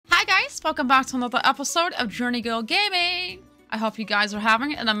guys, welcome back to another episode of JourneyGirl Gaming. I hope you guys are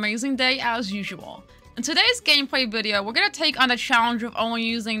having an amazing day as usual. In today's gameplay video, we're going to take on the challenge of only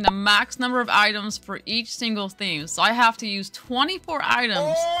using the max number of items for each single theme. So I have to use 24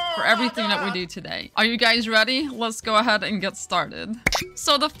 items for everything that we do today. Are you guys ready? Let's go ahead and get started.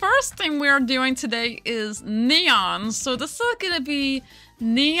 So the first thing we're doing today is neon. So this is going to be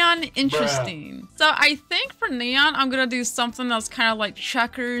neon interesting. So I think for neon, I'm going to do something that's kind of like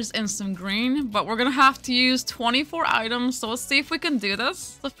checkers and some green, but we're going to have to use 24 items. So let's see if we can do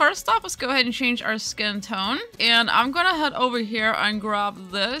this. So first off, let's go ahead and change our skin tone. And I'm going to head over here and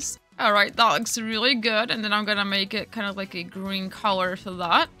grab this. All right, that looks really good. And then I'm going to make it kind of like a green color for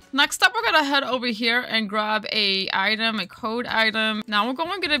that. Next up, we're going to head over here and grab a code item. Now we're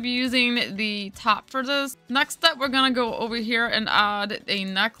going to be using the top for this. Next up, we're going to go over here and add a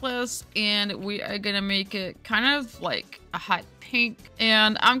necklace, and we are going to make it kind of like a hot pink.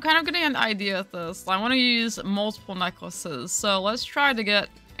 And I'm kind of getting an idea of this. I want to use multiple necklaces. So let's try to get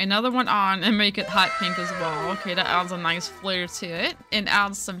another one on and make it hot pink as well. Okay, that adds a nice flair to it. And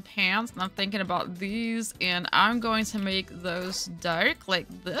add some pants. And I'm thinking about these, and I'm going to make those dark like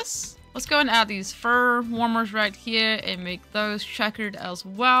this. Let's go and add these fur warmers right here and make those checkered as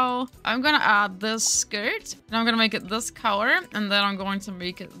well. I'm going to add this skirt, and I'm going to make it this color, and then I'm going to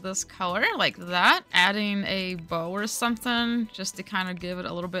make it this color like that. Adding a bow or something just to kind of give it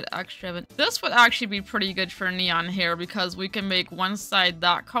a little bit extra. But this would actually be pretty good for neon hair because we can make one side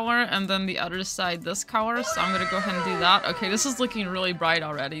that color and then the other side this color. So I'm going to go ahead and do that. Okay, this is looking really bright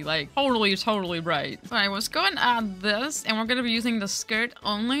already, like totally bright. All right, let's go and add this, and we're going to be using the skirt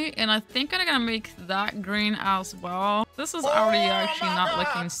only, and I think I'm gonna make that green as well. This is already actually not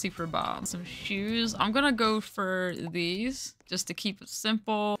looking super bad. Some shoes. I'm gonna go for these just to keep it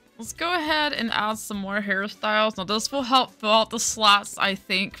simple. Let's go ahead and add some more hairstyles. Now this will help fill out the slots, I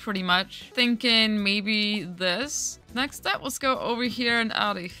think, pretty much. Thinking maybe this. Next up, let's go over here and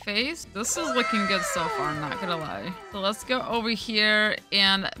add a face. This is looking good so far, I'm not gonna lie. So let's go over here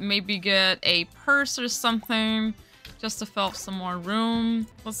and maybe get a purse or something, just to fill up some more room.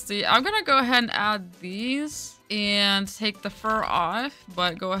 Let's see, I'm gonna go ahead and add these and take the fur off,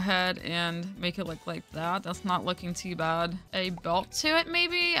 but go ahead and make it look like that. That's not looking too bad. A belt to it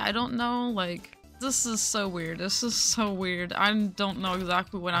maybe? I don't know, like, this is so weird. This is so weird. I don't know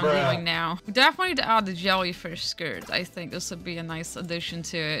exactly what I'm doing now. We definitely need to add the jellyfish skirt. I think this would be a nice addition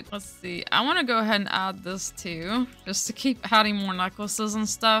to it. Let's see. I want to go ahead and add this too, just to keep adding more necklaces and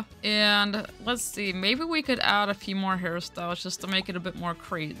stuff. And let's see. Maybe we could add a few more hairstyles just to make it a bit more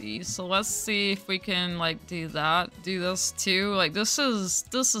crazy. So let's see if we can like do that. Do this too. Like this is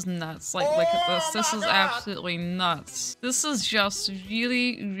nuts. Like look at this. This is absolutely nuts. This is just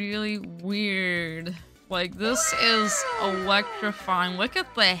really weird. Like this is electrifying. Look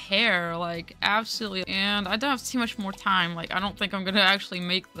at the hair, like absolutely. And I don't have too much more time. Like I don't think I'm gonna actually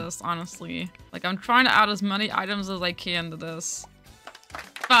make this, honestly. Like I'm trying to add as many items as I can to this.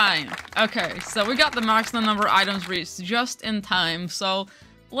 Fine. Okay, so we got the maximum number of items reached just in time. So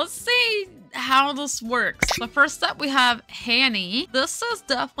let's see how this works. So first up, we have Hanny. This is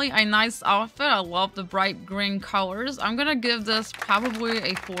definitely a nice outfit. I love the bright green colors. I'm gonna give this probably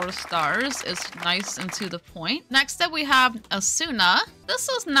a 4 stars. It's nice and to the point. Next up, we have Asuna. This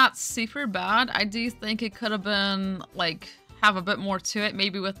is not super bad. I do think it could have been like have a bit more to it,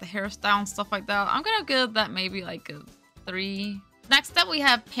 maybe with the hairstyle and stuff like that. I'm gonna give that maybe like a 3. Next up, we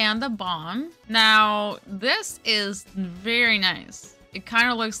have Panda Bomb. Now, this is very nice. It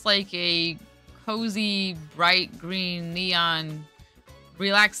kind of looks like a cozy, bright green, neon,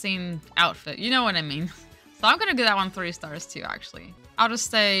 relaxing outfit. You know what I mean. So I'm gonna give that one 3 stars too, actually. I'll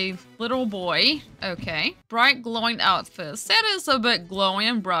just say little boy. Okay. Bright glowing outfit. That is a bit glowy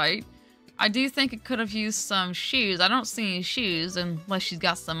and bright. I do think it could have used some shoes. I don't see any shoes unless she's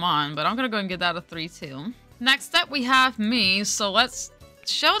got some on, but I'm gonna go and give that a 3 too. Next up, we have me. So let's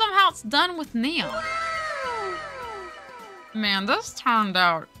show them how it's done with neon. Man, this turned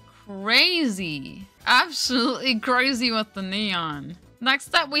out crazy. Absolutely crazy with the neon.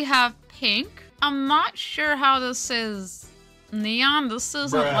 Next up, we have pink. I'm not sure how this is neon. This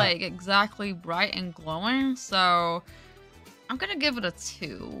isn't like exactly bright and glowing, so I'm gonna give it a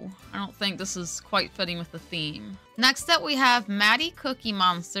 2. I don't think this is quite fitting with the theme. Next up, we have Maddie Cookie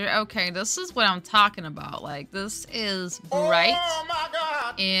Monster. Okay, this is what I'm talking about. Like, this is bright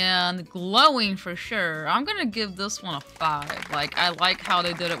and glowing for sure. I'm gonna give this one a 5. Like, I like how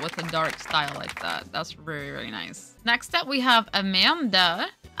they did it with a dark style like that. That's very nice. Next up, we have Amanda.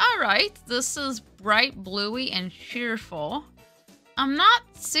 All right, this is bright, bluey, and cheerful. I'm not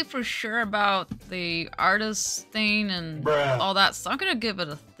super sure about the artist thing and all that, so I'm gonna give it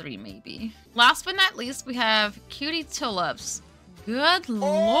a 3 maybe. Last but not least, we have Cutie Tulips. Good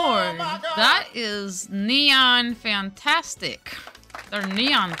lord, that is neon fantastic. They're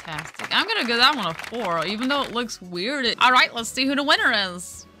neon-tastic. I'm gonna give that one a 4, even though it looks weird. Alright, let's see who the winner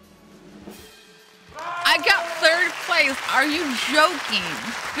is. I got 3rd place. Are you joking?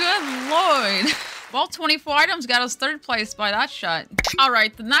 Good lord. Well, 24 items got us 3rd place by that shot.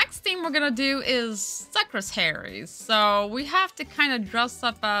 Alright, the next thing we're gonna do is secretaries. So we have to kind of dress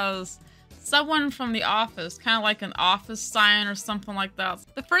up as someone from the office, kind of like an office sign or something like that.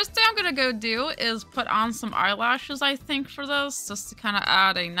 The first thing I'm gonna go do is put on some eyelashes, I think, for this, just to kind of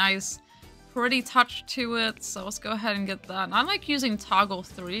add a nice pretty touch to it. So let's go ahead and get that. And I like using toggle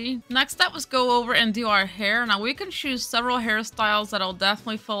 3. Next up, let's go over and do our hair. Now we can choose several hairstyles that'll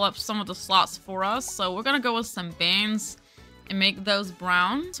definitely fill up some of the slots for us. So we're gonna go with some bangs and make those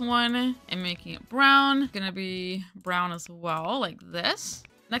brown. This one and making it brown, gonna be brown as well, like this.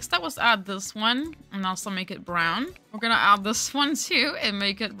 Next up, let's add this one and also make it brown. We're gonna add this one too and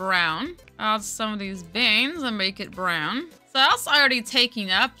make it brown. Add some of these bangs and make it brown. So that's already taking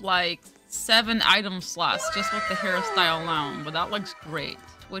up like 7 item slots just with the hairstyle alone, but that looks great,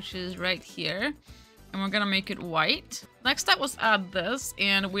 which is right here. And we're gonna make it white. Next up, let's add this,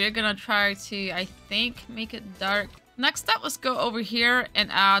 and we're gonna try to, I think, make it dark. Next up, let's go over here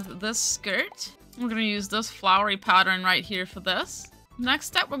and add this skirt. We're gonna use this flowery pattern right here for this.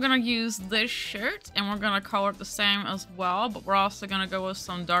 Next up, we're gonna use this shirt, and we're gonna color it the same as well, but we're also gonna go with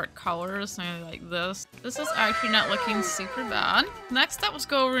some dark colors, maybe like this. This is actually not looking super bad. Next up, let's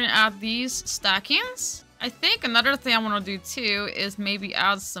go over and add these stockings. I think another thing I want to do too is maybe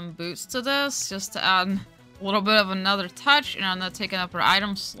add some boots to this, just to add a little bit of another touch, and I'm not taking up our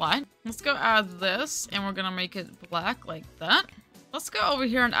item slot. Let's go add this, and we're gonna make it black like that. Let's go over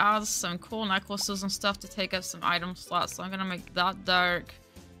here and add some cool necklaces and stuff to take up some item slots. So I'm gonna make that dark.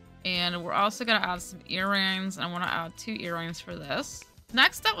 And we're also gonna add some earrings. And I wanna add 2 earrings for this.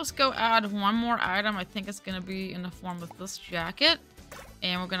 Next up, let's go add one more item. I think it's gonna be in the form of this jacket.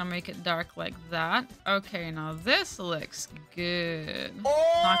 And we're gonna make it dark like that. Okay, now this looks good.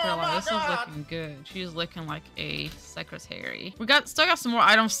 Not gonna lie, this is looking good. She's looking like a secretary. We still got some more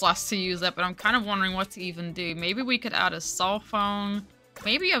item slots to use up, but I'm kind of wondering what to even do. Maybe we could add a cell phone,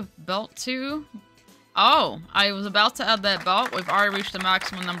 maybe a belt too. Oh, I was about to add that belt. We've already reached the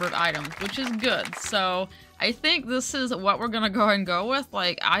maximum number of items, which is good. So I think this is what we're gonna go and go with.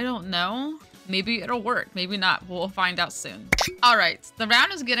 Like, I don't know. Maybe it'll work, maybe not. We'll find out soon. Alright, the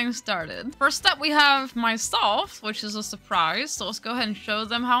round is getting started. First up, we have myself, which is a surprise. So let's go ahead and show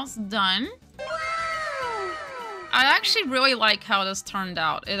them how it's done. I actually really like how this turned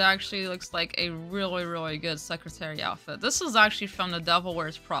out. It actually looks like a really, really good secretary outfit. This is actually from The Devil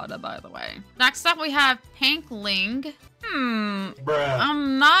Wears Prada, by the way. Next up, we have Pink Ling.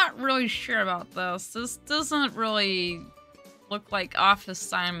 I'm not really sure about this. This doesn't really look like office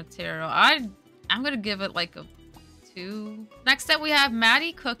sign material. I'm gonna give it like a 2. Next up, we have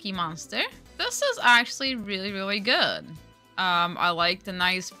Maddie Cookie Monster. This is actually really, really good. I like the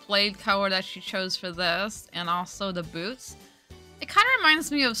nice plaid color that she chose for this, and also the boots. It kind of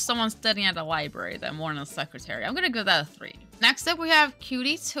reminds me of someone studying at a library than more than a secretary. I'm gonna give that a 3. Next up, we have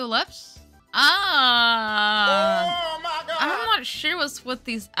Cutie Tulips. Oh my god! I'm not sure what's with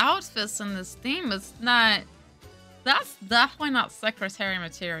these outfits in this theme. It's not. That's definitely not secretary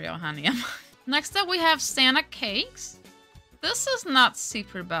material, honey. Next up, we have Santa Cakes. This is not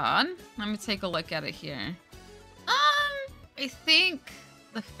super bad. Let me take a look at it here. I think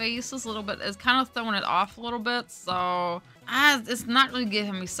the face is a little bit, it's kind of throwing it off a little bit, so it's not really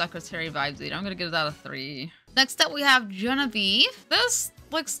giving me secretary vibes either. I'm gonna give that a 3. Next up, we have Genevieve. This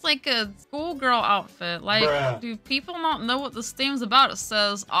looks like a schoolgirl outfit. Like, do people not know what this theme's about? It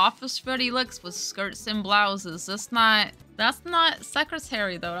says office ready looks with skirts and blouses. That's not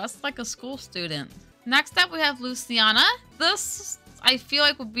secretary though. That's like a school student. Next up, we have Luciana. This, I feel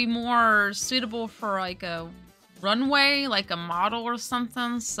like, would be more suitable for like a runway, like a model or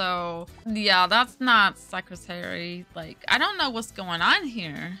something. So yeah, that's not secretary. Like, I don't know what's going on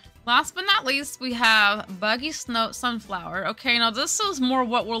here. Last but not least, we have Buggy Snow Sunflower. Okay, now this is more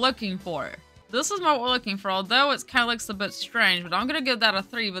what we're looking for. This is more what we're looking for, although it kind of looks a bit strange, but I'm gonna give that a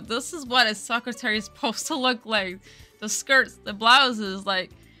 3. But this is what a secretary is supposed to look like. The skirts, the blouses, like,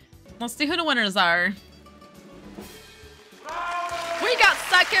 let's see who the winners are. We got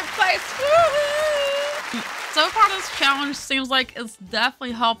 2nd place. Woohoo! So so far this challenge seems like it's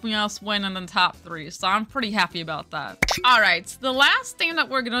definitely helping us win in the top 3, so I'm pretty happy about that. Alright, so the last thing that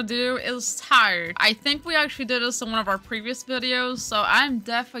we're gonna do is tired. I think we actually did this in one of our previous videos, so I'm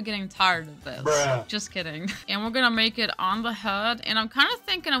definitely getting tired of this. Bruh. Just kidding. And we're gonna make it on the head, and I'm kind of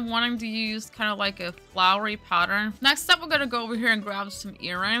thinking of wanting to use kind of like a flowery pattern. Next up, we're gonna go over here and grab some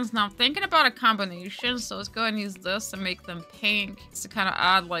earrings. Now I'm thinking about a combination, so let's go ahead and use this and make them pink to kind of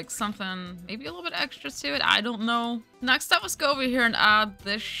add like something, maybe a little bit extra to it. I don't know. Next up, let's go over here and add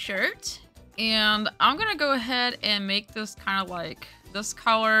this shirt. And I'm gonna go ahead and make this kind of like this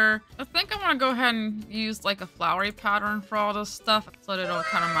color. I think I want to go ahead and use like a flowery pattern for all this stuff so that it'll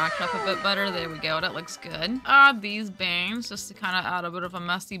kind of match up a bit better. There we go. That looks good. Add these bangs just to kind of add a bit of a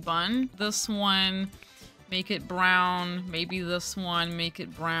messy bun. This one, make it brown. Maybe this one, make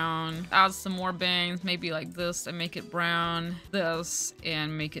it brown. Add some more bangs, maybe like this and make it brown. This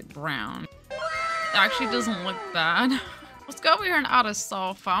and make it brown. It actually doesn't look bad. Let's go over here and add a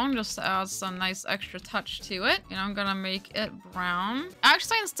cell phone just to add some nice extra touch to it. And I'm gonna make it brown.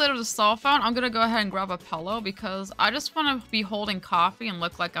 Actually, instead of the cell phone, I'm gonna go ahead and grab a pillow because I just want to be holding coffee and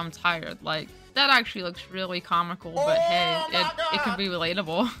look like I'm tired. Like, that actually looks really comical, but hey, it can be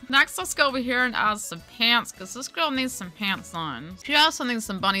relatable. Next, let's go over here and add some pants, because this girl needs some pants on. She also needs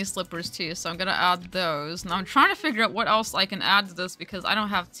some bunny slippers too, so I'm gonna add those. Now I'm trying to figure out what else I can add to this because I don't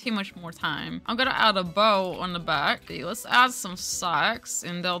have too much more time. I'm gonna add a bow on the back. Okay, let's add some socks,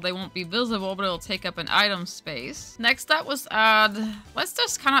 and they won't be visible, but it'll take up an item space. Next up, let's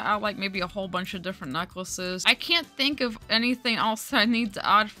just kind of add like maybe a whole bunch of different necklaces. I can't think of anything else that I need to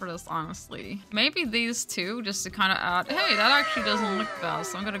add for this, honestly. Maybe these two, just to kind of add. Hey, that actually doesn't look bad,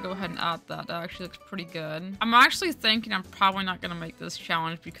 so I'm gonna go ahead and add that. That actually looks pretty good. I'm actually thinking I'm probably not gonna make this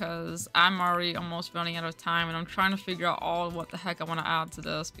challenge because I'm already almost running out of time, and I'm trying to figure out what the heck I want to add to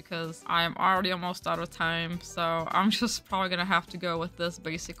this because I am already almost out of time. So I'm just probably gonna have to go with this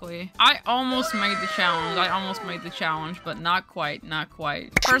basically. I almost made the challenge. But not quite, not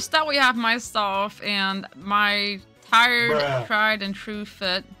quite. First up, we have myself and my tired, tried and true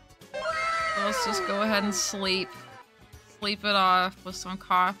fit. So let's just go ahead and sleep it off with some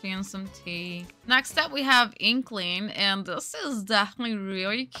coffee and some tea. Next up, we have Inkling, and this is definitely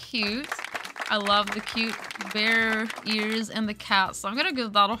really cute. I love the cute bear ears and the cat, so I'm gonna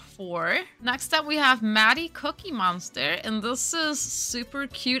give that a 4. Next up, we have Maddie Cookie Monster, and this is super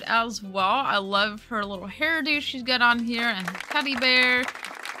cute as well. I love her little hairdo she's got on here and her teddy bear.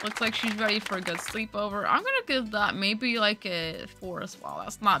 Looks like she's ready for a good sleepover. I'm gonna give that maybe like a 4 as well.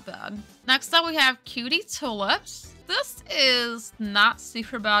 That's not bad. Next up, we have Cutie Tulips. This is not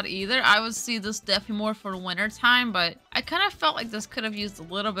super bad either. I would see this definitely more for winter time, but I kind of felt like this could have used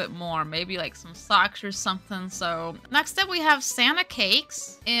a little bit more. Maybe like some socks or something. So next up, we have Santa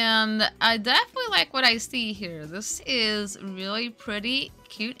Cakes, and I definitely like what I see here. This is really pretty,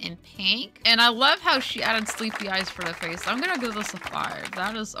 cute and pink, and I love how she added sleepy eyes for the face. I'm gonna give this a 5.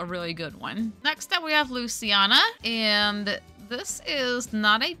 That is a really good one. Next up, we have Luciana, and this is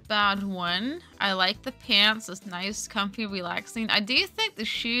not a bad one. I like the pants. It's nice, comfy, relaxing. I do think the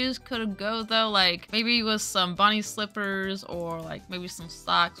shoes could go though, like maybe with some bunny slippers or like maybe some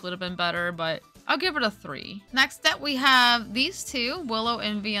socks would have been better, but I'll give it a 3. Next up, we have these two, Willow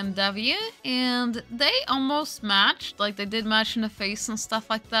and VNW, and they almost matched. Like, they did match in the face and stuff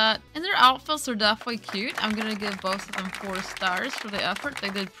like that. And their outfits are definitely cute. I'm gonna give both of them 4 stars for the effort.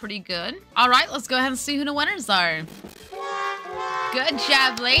 They did pretty good. All right, let's go ahead and see who the winners are. Good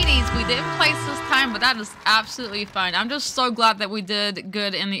job, ladies. We didn't place this time, but that is absolutely fine. I'm just so glad that we did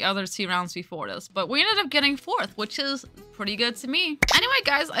good in the other 2 rounds before this. But we ended up getting 4th, which is pretty good to me. Anyway,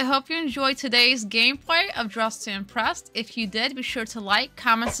 guys, I hope you enjoyed today's gameplay of Dress to Impress. If you did, be sure to like,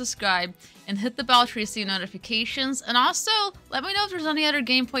 comment, subscribe, and hit the bell to receive notifications. And also, let me know if there's any other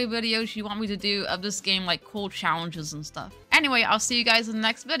gameplay videos you want me to do of this game, like cool challenges and stuff. Anyway, I'll see you guys in the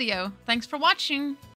next video. Thanks for watching.